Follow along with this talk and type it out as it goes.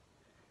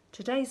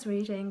Today's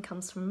reading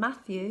comes from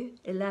Matthew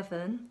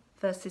 11,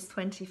 verses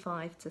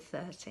 25 to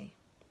 30.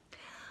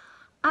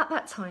 At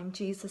that time,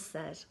 Jesus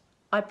said,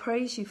 "I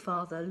praise you,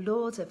 Father,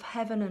 Lord of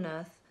heaven and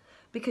earth,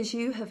 because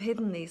you have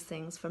hidden these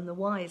things from the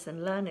wise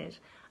and learned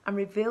and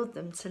revealed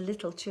them to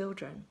little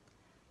children.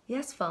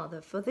 Yes,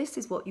 Father, for this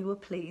is what you were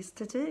pleased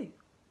to do.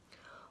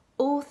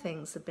 All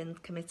things have been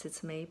committed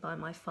to me by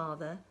my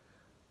Father.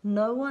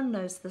 No one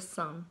knows the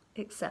Son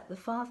except the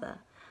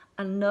Father,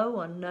 and no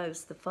one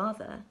knows the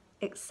Father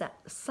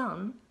except the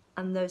Son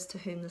and those to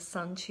whom the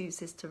Son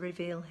chooses to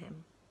reveal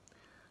him.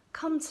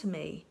 Come to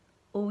me,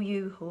 all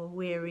you who are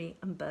weary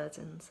and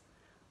burdened,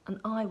 and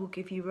I will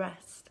give you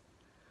rest.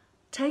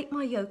 Take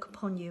my yoke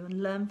upon you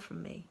and learn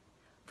from me,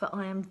 for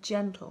I am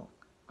gentle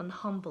and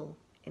humble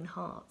in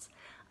heart,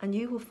 and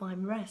you will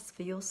find rest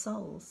for your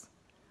souls.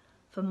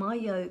 For my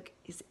yoke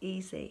is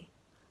easy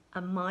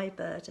and my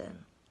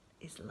burden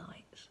is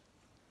light."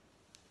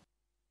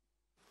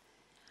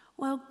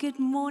 Well, good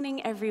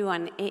morning,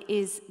 everyone. It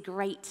is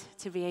great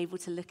to be able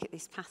to look at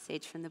this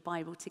passage from the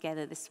Bible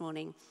together this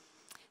morning.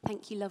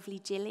 Thank you, lovely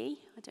Jilly.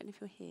 I don't know if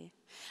you're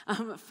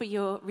here, for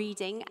your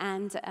reading.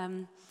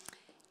 And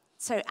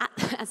so,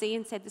 as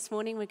Ian said this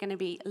morning, we're going to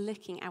be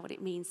looking at what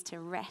it means to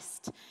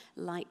rest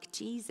like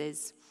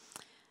Jesus.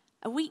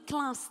 A week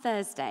last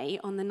Thursday,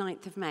 on the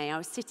 9th of May, I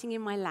was sitting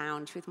in my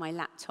lounge with my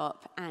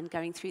laptop and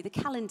going through the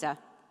calendar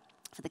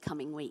for the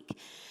coming week.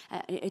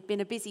 It had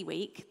been a busy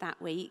week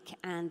that week,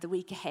 and the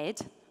week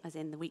ahead, as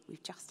in the week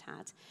we've just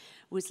had,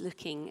 was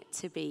looking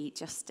to be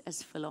just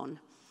as full on.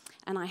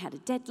 And I had a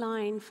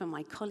deadline for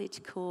my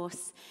college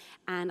course,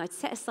 and I'd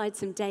set aside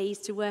some days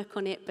to work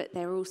on it, but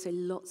there were also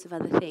lots of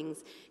other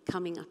things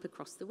coming up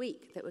across the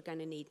week that were going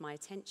to need my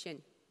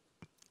attention.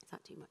 Is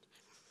that too much?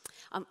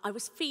 I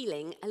was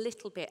feeling a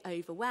little bit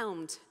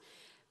overwhelmed,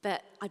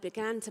 but I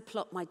began to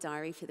plot my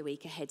diary for the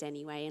week ahead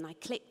anyway, and I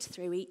clicked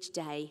through each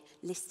day,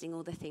 listing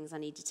all the things I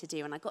needed to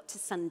do, and I got to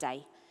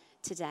Sunday,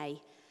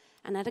 today,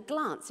 and at a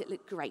glance, it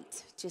looked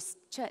great. Just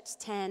church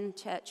 10,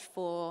 church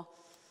 4,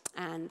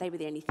 and they were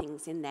the only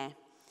things in there.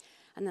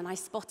 And then I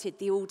spotted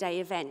the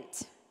all-day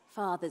event,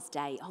 Father's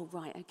Day. Oh,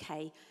 right,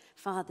 okay,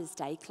 Father's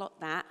Day, clock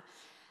that.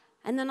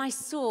 And then I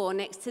saw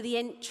next to the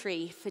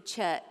entry for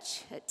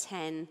church at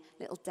 10,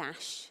 little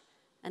dash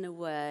and a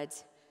word,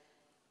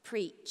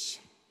 preach,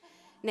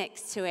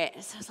 next to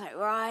it. So I was like,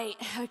 right,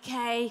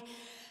 okay.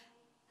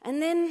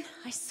 And then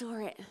I saw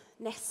it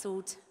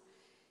nestled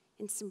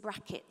in some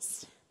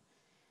brackets.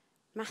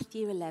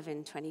 Matthew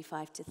 11,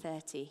 25 to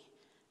 30,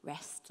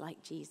 rest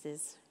like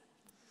Jesus.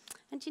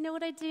 And do you know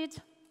what I did?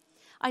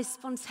 I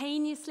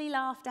spontaneously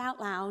laughed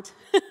out loud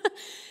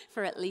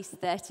for at least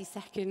 30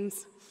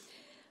 seconds.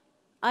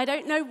 I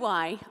don't know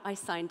why I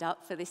signed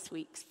up for this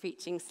week's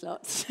preaching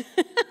slots.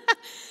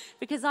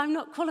 Because I'm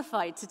not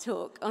qualified to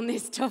talk on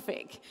this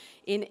topic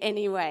in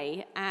any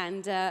way.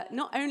 And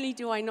not only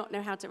do I not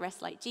know how to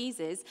rest like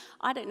Jesus,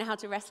 I don't know how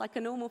to rest like a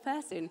normal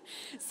person.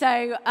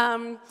 So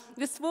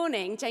this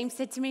morning, James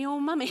said to me, "Oh,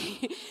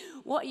 Mummy,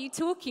 what are you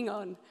talking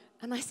on?"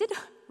 And I said,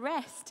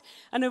 "Rest."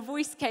 And a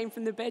voice came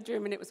from the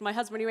bedroom, and it was my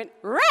husband who went,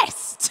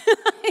 "Rest!"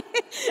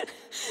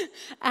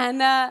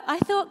 And I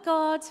thought,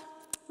 God,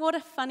 what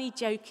a funny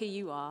joker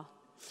you are.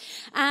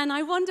 And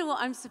I wonder what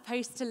I'm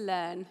supposed to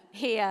learn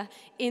here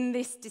in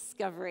this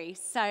discovery.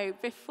 So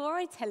before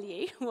I tell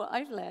you what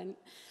I've learned,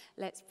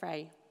 let's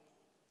pray.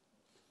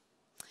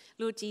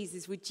 Lord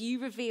Jesus, would you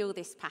reveal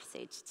this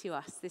passage to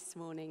us this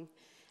morning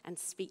and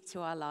speak to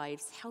our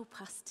lives? Help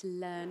us to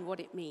learn what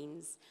it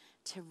means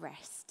to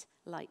rest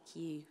like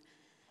you,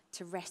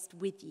 to rest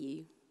with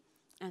you,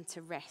 and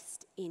to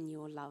rest in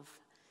your love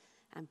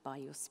and by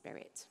your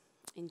Spirit.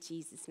 In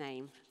Jesus'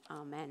 name,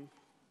 amen.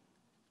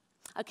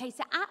 Okay,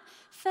 so at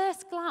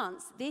first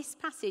glance, this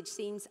passage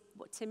seems,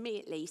 to me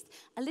at least,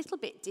 a little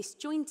bit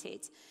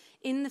disjointed.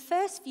 In the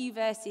first few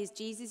verses,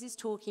 Jesus is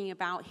talking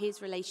about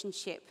his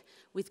relationship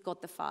with God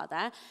the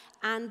Father,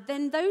 and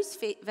then those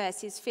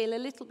verses feel a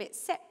little bit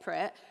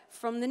separate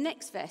from the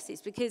next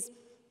verses, because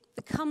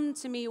the "come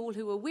to me all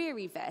who are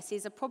weary"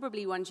 verses are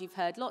probably ones you've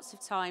heard lots of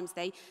times.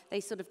 They're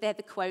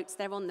the quotes,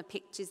 they're on the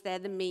pictures, they're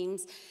the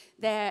memes,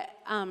 they're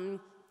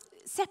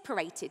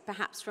separated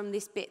perhaps from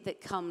this bit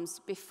that comes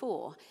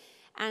before.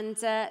 And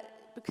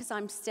because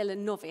I'm still a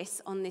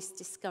novice on this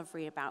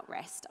discovery about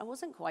rest, I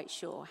wasn't quite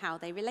sure how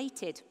they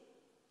related.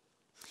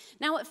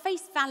 Now, at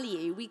face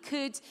value, we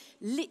could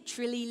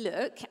literally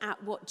look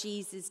at what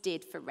Jesus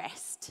did for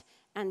rest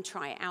and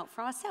try it out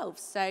for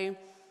ourselves. So,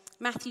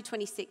 Matthew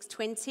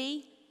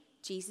 26:20,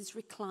 Jesus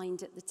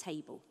reclined at the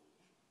table.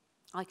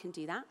 I can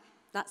do that.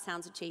 That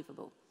sounds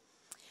achievable.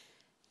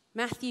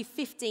 Matthew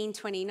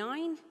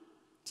 15:29,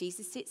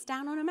 Jesus sits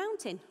down on a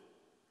mountain.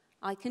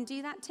 I can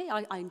do that too.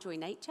 I enjoy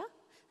nature.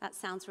 That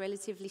sounds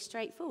relatively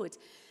straightforward.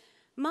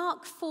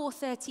 Mark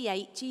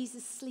 4:38,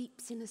 Jesus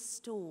sleeps in a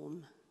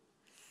storm.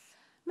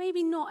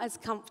 Maybe not as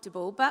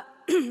comfortable, but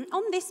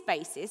on this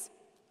basis,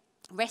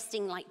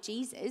 resting like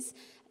Jesus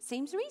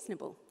seems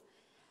reasonable.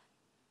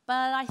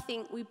 But I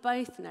think we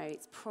both know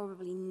it's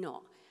probably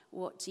not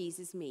what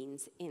Jesus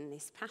means in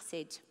this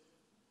passage.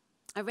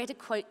 I read a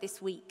quote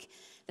this week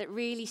that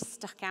really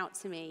stuck out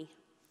to me.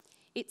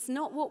 It's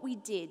not what we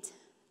did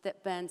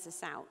that burns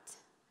us out,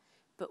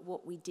 but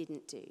what we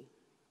didn't do.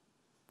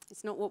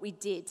 It's not what we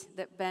did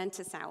that burnt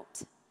us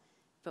out,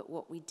 but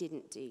what we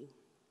didn't do.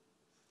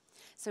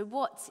 So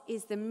what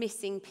is the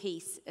missing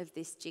piece of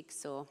this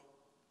jigsaw?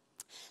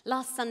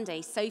 Last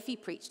Sunday, Sophie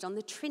preached on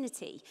the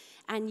Trinity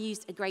and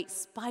used a great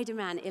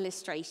Spider-Man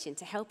illustration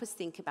to help us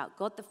think about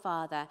God the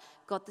Father,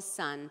 God the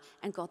Son,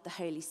 and God the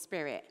Holy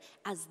Spirit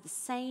as the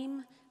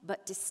same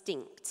but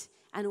distinct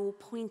and all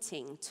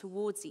pointing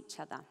towards each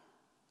other.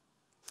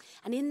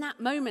 And in that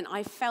moment,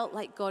 I felt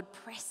like God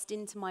pressed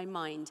into my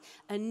mind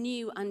a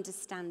new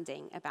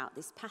understanding about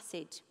this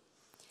passage.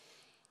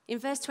 In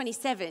verse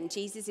 27,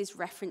 Jesus is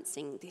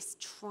referencing this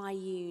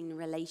triune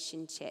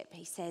relationship.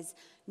 He says,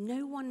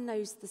 "No one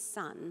knows the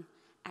Son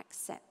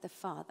except the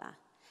Father,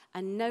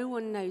 and no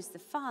one knows the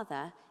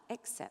Father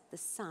except the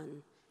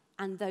Son,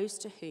 and those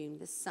to whom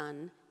the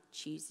Son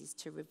chooses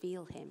to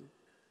reveal him."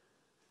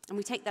 And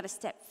we take that a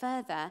step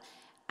further,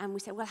 and we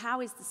say, well,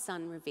 how is the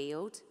Son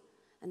revealed?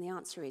 And the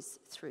answer is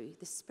through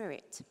the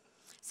Spirit.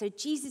 So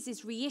Jesus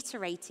is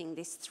reiterating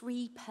this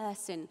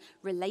three-person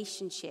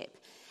relationship,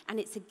 and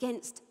it's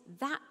against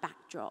that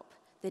backdrop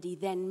that he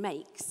then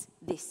makes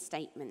this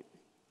statement.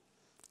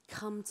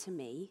 "Come to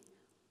me,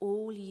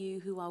 all you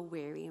who are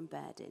weary and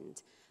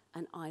burdened,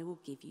 and I will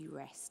give you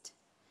rest.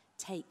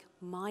 Take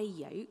my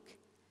yoke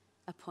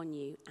upon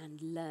you and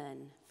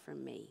learn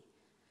from me,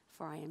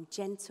 for I am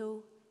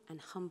gentle and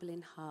humble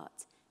in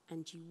heart,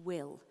 and you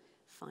will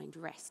find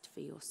rest for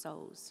your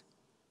souls.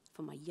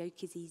 For my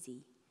yoke is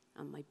easy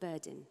and my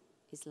burden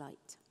is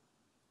light."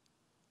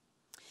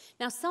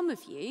 Now, some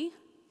of you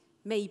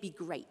may be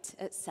great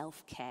at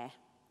self-care.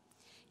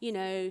 You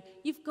know,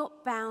 you've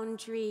got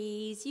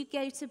boundaries, you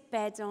go to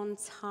bed on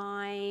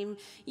time,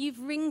 you've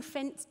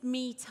ring-fenced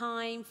me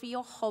time for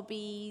your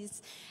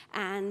hobbies,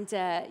 and,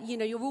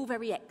 you're all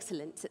very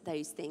excellent at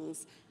those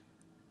things.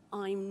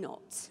 I'm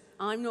not.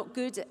 I'm not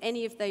good at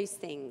any of those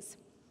things.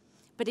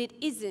 But it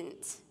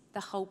isn't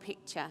the whole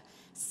picture.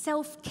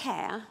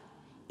 Self-care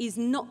is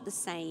not the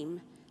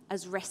same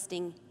as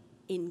resting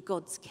in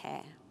God's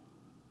care.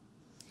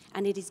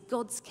 And it is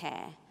God's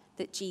care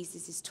that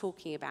Jesus is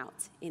talking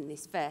about in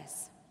this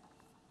verse.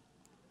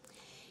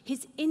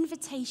 His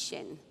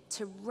invitation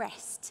to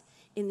rest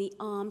in the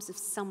arms of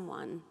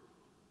someone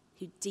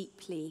who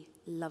deeply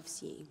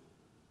loves you.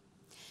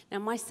 Now,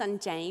 my son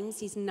James,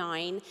 he's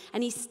 9,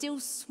 and he's still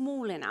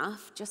small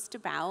enough, just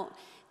about,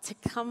 to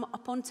come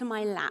up onto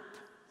my lap.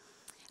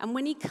 And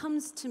when he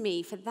comes to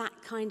me for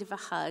that kind of a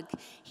hug,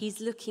 he's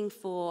looking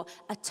for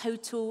a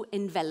total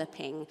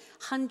enveloping,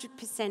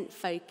 100%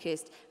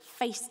 focused,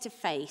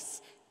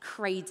 face-to-face,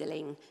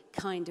 cradling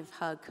kind of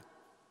hug.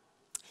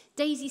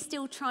 Daisy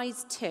still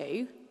tries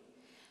too,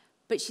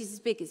 but she's as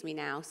big as me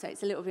now, so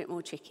it's a little bit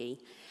more tricky.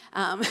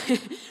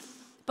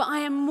 But I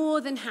am more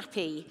than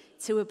happy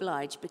to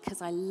oblige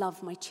because I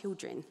love my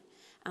children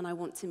and I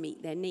want to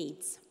meet their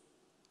needs.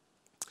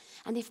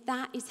 And if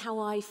that is how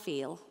I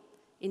feel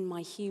in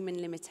my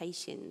human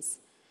limitations,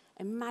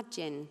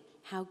 imagine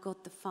how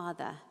God the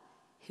Father,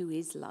 who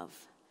is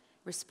love,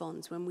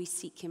 responds when we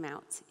seek him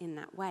out in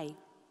that way.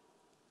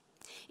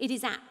 It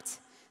is apt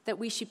that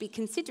we should be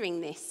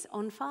considering this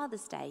on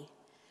Father's Day.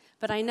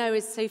 But I know,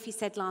 as Sophie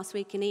said last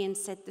week and Ian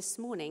said this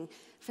morning,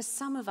 for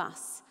some of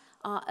us,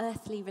 our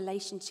earthly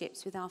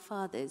relationships with our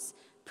fathers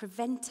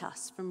prevent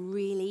us from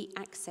really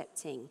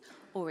accepting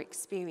or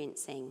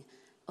experiencing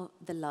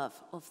the love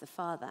of the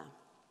Father.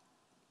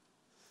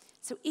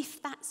 So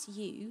if that's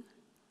you,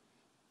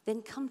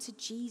 then come to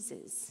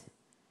Jesus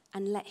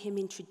and let him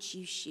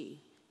introduce you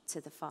to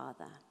the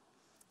Father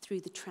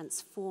through the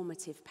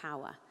transformative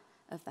power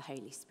of the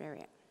Holy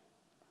Spirit.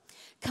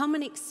 Come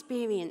and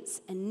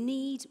experience a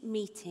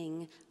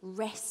need-meeting,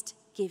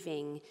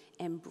 rest-giving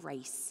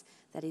embrace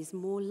that is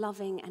more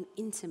loving and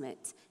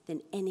intimate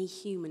than any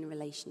human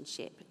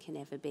relationship can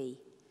ever be.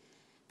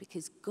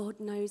 Because God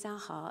knows our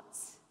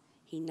hearts,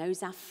 he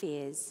knows our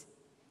fears,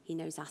 he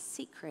knows our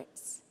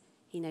secrets,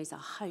 he knows our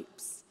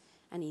hopes,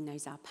 and he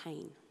knows our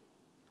pain.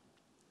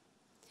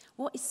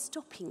 What is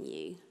stopping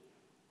you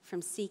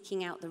from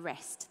seeking out the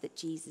rest that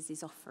Jesus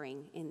is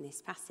offering in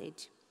this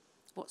passage?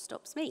 What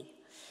stops me?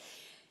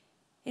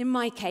 In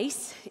my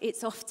case,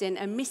 it's often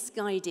a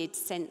misguided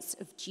sense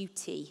of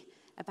duty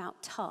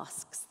about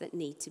tasks that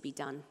need to be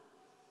done,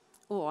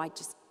 or I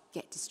just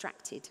get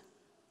distracted.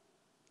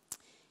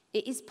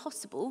 It is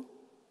possible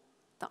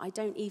that I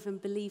don't even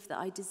believe that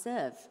I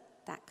deserve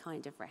that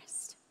kind of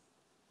rest.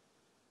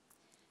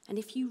 And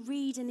if you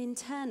read and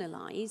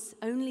internalize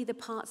only the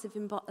parts of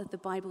the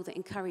Bible that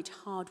encourage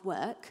hard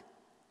work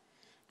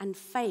and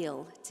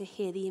fail to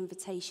hear the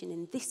invitation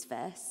in this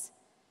verse,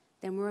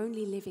 then we're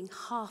only living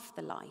half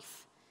the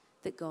life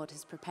that God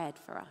has prepared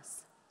for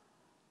us.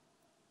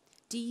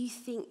 Do you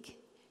think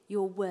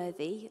you're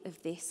worthy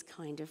of this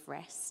kind of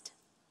rest?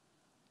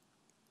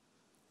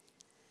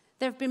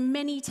 There have been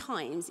many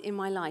times in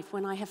my life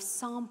when I have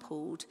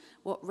sampled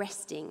what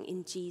resting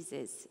in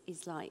Jesus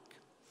is like.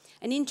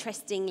 And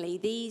interestingly,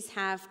 these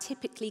have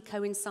typically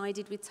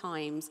coincided with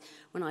times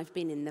when I've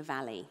been in the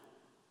valley,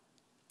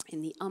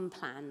 in the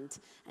unplanned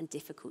and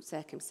difficult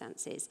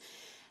circumstances.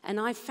 And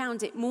I've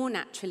found it more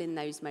natural in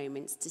those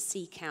moments to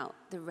seek out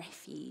the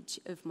refuge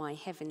of my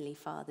Heavenly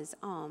Father's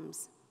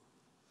arms.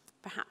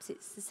 Perhaps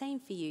it's the same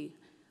for you,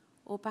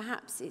 or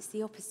perhaps it's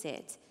the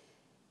opposite.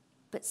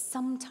 But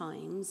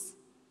sometimes,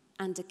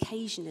 and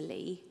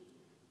occasionally,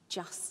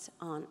 just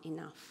aren't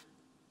enough.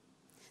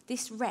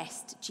 This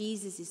rest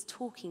Jesus is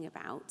talking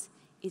about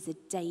is a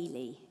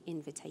daily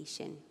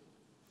invitation.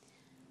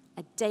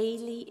 A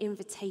daily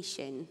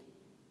invitation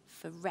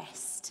for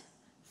rest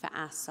for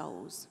our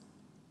souls.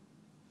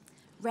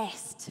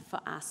 Rest for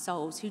our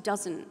souls. Who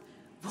doesn't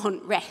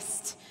want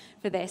rest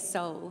for their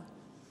soul?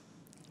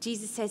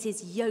 Jesus says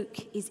his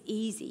yoke is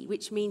easy,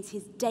 which means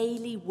his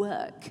daily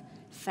work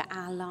for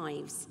our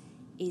lives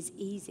is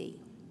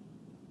easy.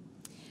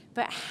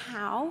 But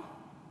how?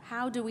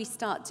 How do we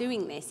start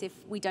doing this if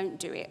we don't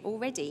do it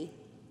already?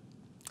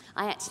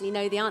 I actually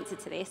know the answer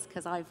to this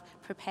because I've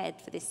prepared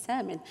for this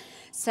sermon.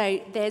 So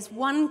there's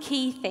one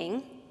key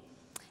thing,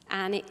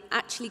 and it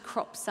actually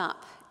crops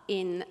up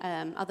in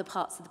other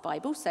parts of the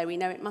Bible, so we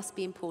know it must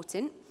be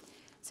important.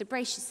 So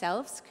brace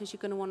yourselves, because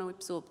you're going to want to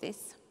absorb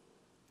this.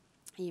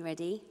 Are you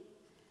ready?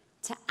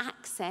 To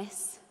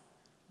access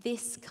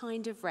this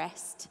kind of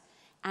rest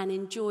and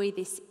enjoy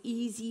this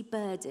easy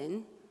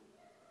burden,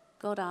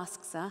 God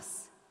asks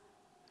us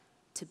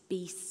to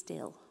be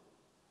still.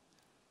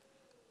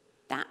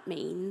 That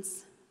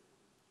means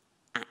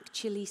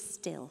actually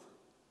still,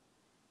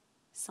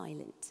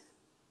 silent,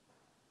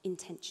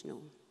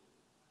 intentional.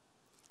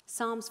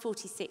 Psalms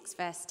 46,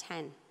 verse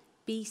 10,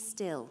 be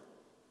still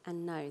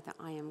and know that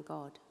I am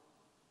God.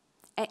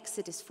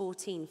 Exodus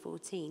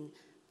 14:14,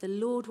 the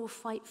Lord will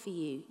fight for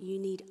you. You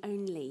need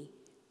only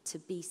to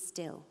be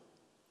still.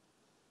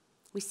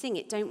 We sing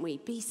it, don't we?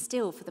 Be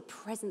still, for the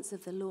presence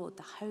of the Lord,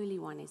 the Holy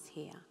One, is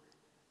here.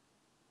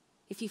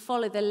 If you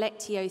follow the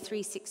Lectio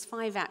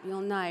 365 app,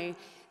 you'll know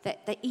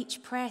that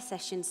each prayer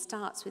session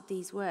starts with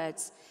these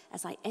words.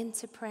 As I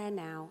enter prayer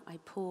now, I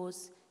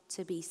pause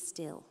to be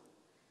still,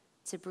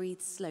 to breathe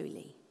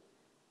slowly,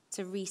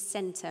 to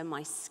recenter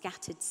my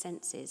scattered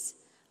senses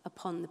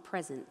upon the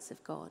presence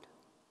of God.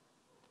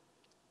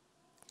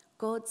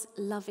 God's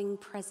loving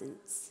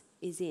presence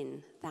is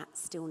in that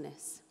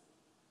stillness.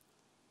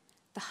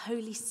 The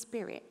Holy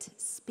Spirit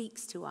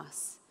speaks to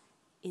us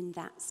in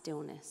that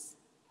stillness.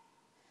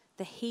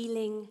 The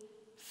healing,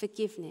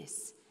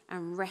 forgiveness,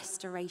 and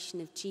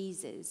restoration of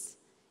Jesus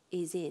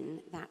is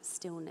in that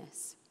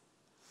stillness.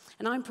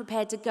 And I'm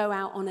prepared to go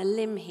out on a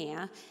limb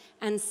here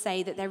and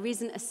say that there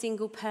isn't a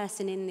single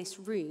person in this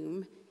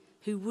room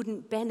who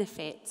wouldn't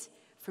benefit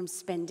from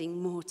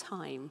spending more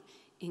time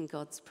in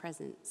God's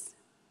presence.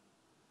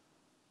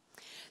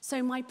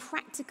 So my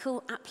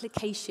practical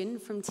application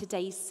from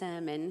today's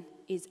sermon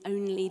is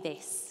only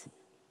this: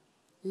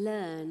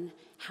 learn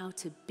how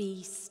to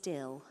be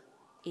still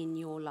in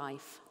your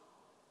life.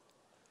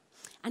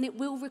 And it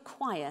will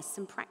require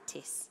some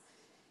practice,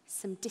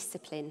 some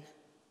discipline.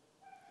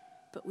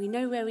 But we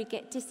know where we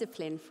get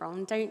discipline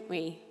from, don't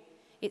we?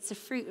 It's a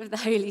fruit of the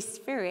Holy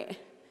Spirit.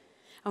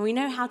 And we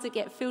know how to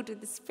get filled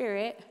with the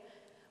Spirit.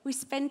 We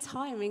spend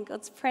time in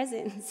God's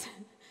presence.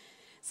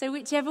 So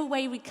whichever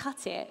way we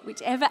cut it,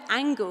 whichever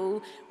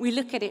angle we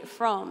look at it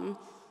from,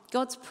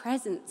 God's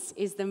presence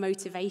is the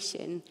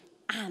motivation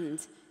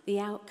and the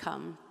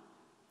outcome.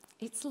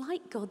 It's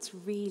like God's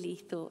really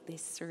thought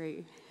this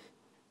through.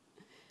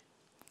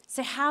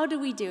 So how do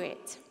we do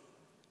it?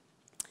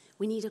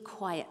 We need a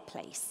quiet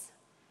place.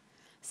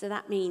 So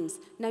that means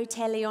no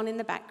telly on in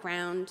the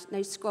background, no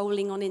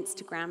scrolling on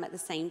Instagram at the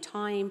same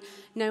time,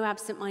 no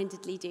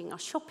absent-mindedly doing our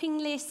shopping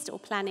list or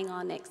planning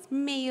our next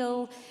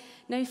meal,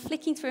 no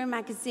flicking through a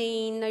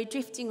magazine, no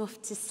drifting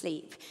off to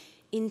sleep.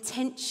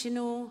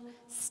 Intentional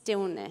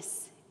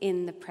stillness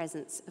in the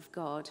presence of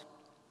God.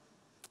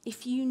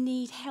 If you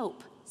need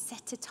help,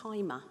 set a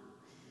timer.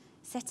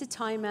 Set a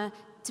timer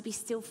to be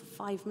still for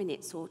 5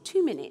 minutes or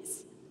 2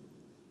 minutes.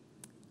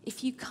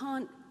 If you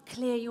can't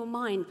clear your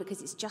mind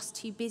because it's just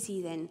too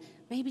busy, then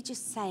maybe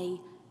just say,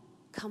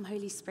 "Come,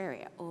 Holy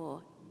Spirit,"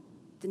 or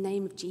the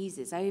name of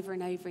Jesus over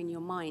and over in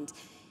your mind,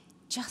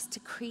 just to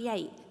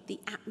create the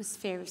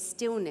atmosphere of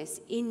stillness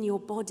in your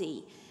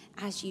body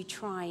as you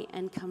try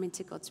and come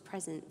into God's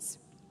presence.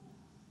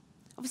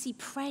 Obviously,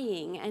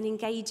 praying and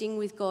engaging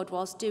with God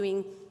whilst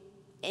doing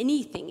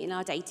anything in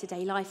our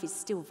day-to-day life is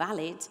still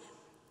valid,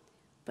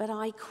 but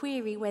I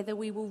query whether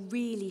we will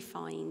really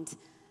find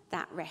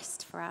that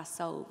rest for our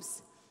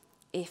souls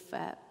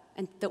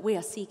and that we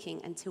are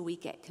seeking until we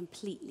get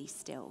completely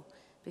still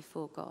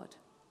before God.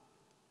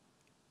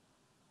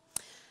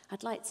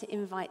 I'd like to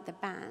invite the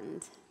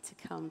band to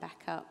come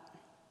back up.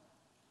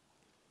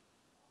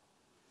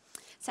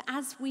 So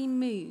as we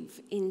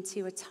move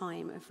into a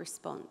time of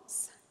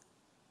response,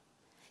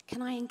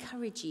 can I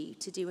encourage you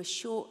to do a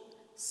short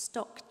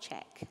stock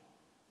check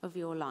of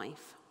your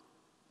life?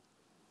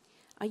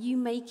 Are you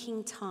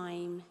making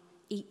time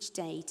each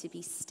day to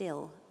be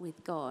still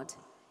with God,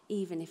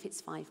 even if it's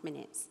 5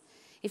 minutes?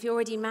 If you're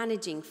already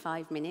managing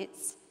 5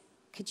 minutes,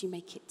 could you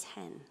make it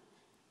 10?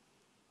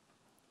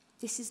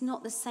 This is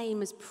not the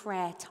same as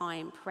prayer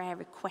time, prayer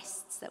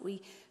requests that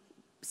we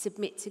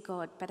submit to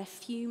God, but a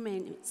few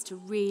minutes to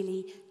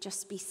really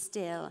just be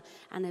still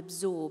and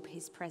absorb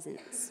his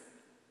presence.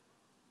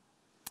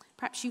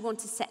 Perhaps you want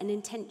to set an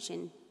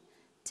intention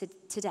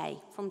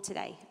from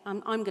today.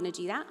 I'm going to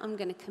do that. I'm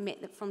going to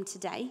commit that from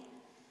today,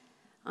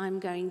 I'm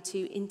going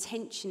to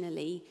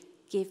intentionally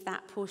give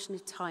that portion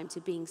of time to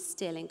being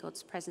still in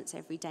God's presence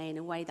every day in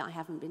a way that I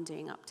haven't been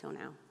doing up till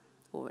now,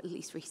 or at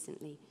least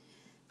recently.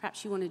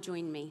 Perhaps you want to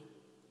join me.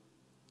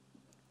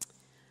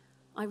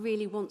 I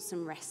really want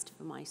some rest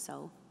for my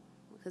soul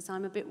because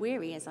I'm a bit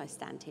weary as I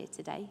stand here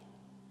today.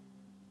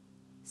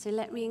 So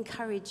let me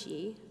encourage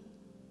you,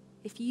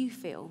 if you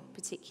feel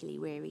particularly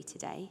weary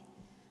today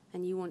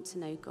and you want to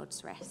know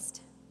God's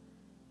rest,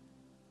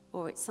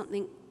 or it's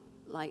something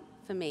like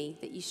for me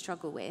that you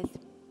struggle with,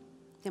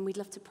 then we'd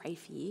love to pray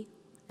for you.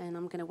 And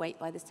I'm going to wait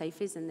by the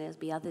sofas, and there'll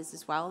be others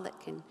as well that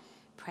can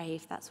pray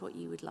if that's what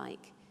you would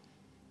like.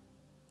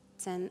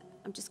 And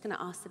I'm just going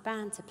to ask the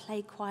band to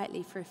play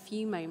quietly for a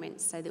few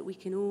moments so that we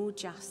can all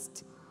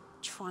just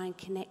try and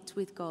connect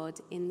with God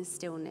in the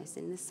stillness,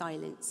 in the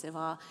silence of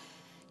our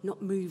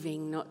not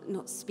moving,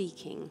 not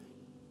speaking.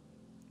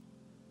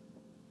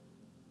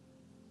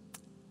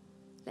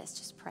 Let's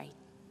just pray.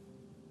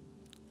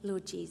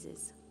 Lord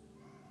Jesus,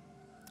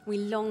 we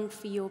long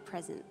for your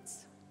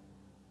presence.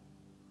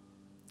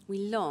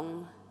 We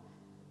long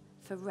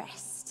for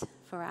rest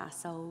for our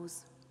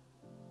souls.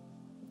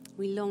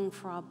 We long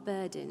for our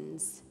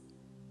burdens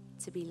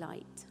to be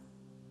light.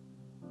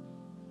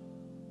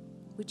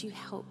 Would you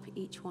help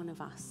each one of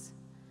us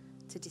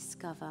to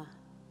discover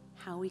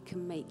how we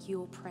can make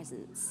your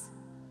presence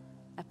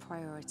a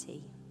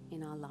priority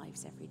in our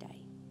lives every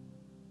day?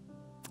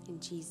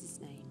 In Jesus'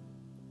 name.